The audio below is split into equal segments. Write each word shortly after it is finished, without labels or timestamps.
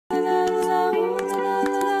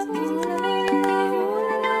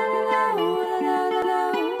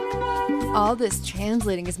All this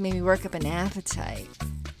translating has made me work up an appetite.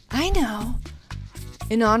 I know.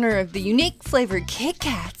 In honor of the unique flavored Kit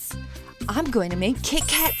Kats, I'm going to make Kit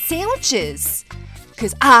Kat sandwiches.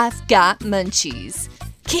 'Cause I've got munchies.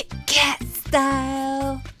 Kit Kat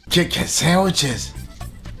style. Kit Kat sandwiches.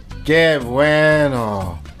 Que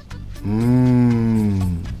bueno.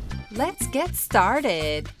 Let's get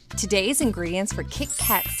started. Today's ingredients for Kit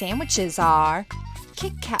Kat sandwiches are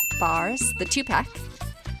Kit Kat bars, the 2-pack,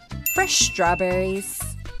 fresh strawberries,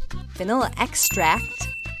 vanilla extract,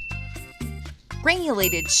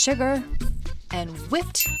 granulated sugar, and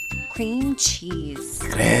whipped cream cheese.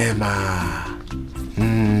 Crema.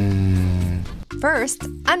 First,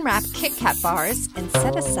 unwrap Kit Kat bars and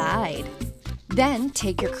set aside. Then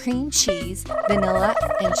take your cream cheese, vanilla,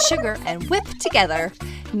 and sugar and whip together.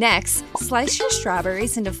 Next, slice your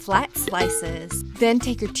strawberries into flat slices. Then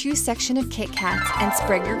take your 2-section of Kit Kats and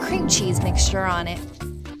spread your cream cheese mixture on it.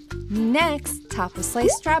 Next, top with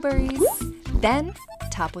sliced strawberries. Then,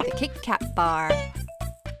 top with a Kit Kat bar.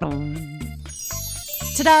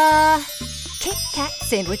 Ta-da! Kit Kat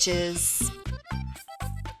sandwiches.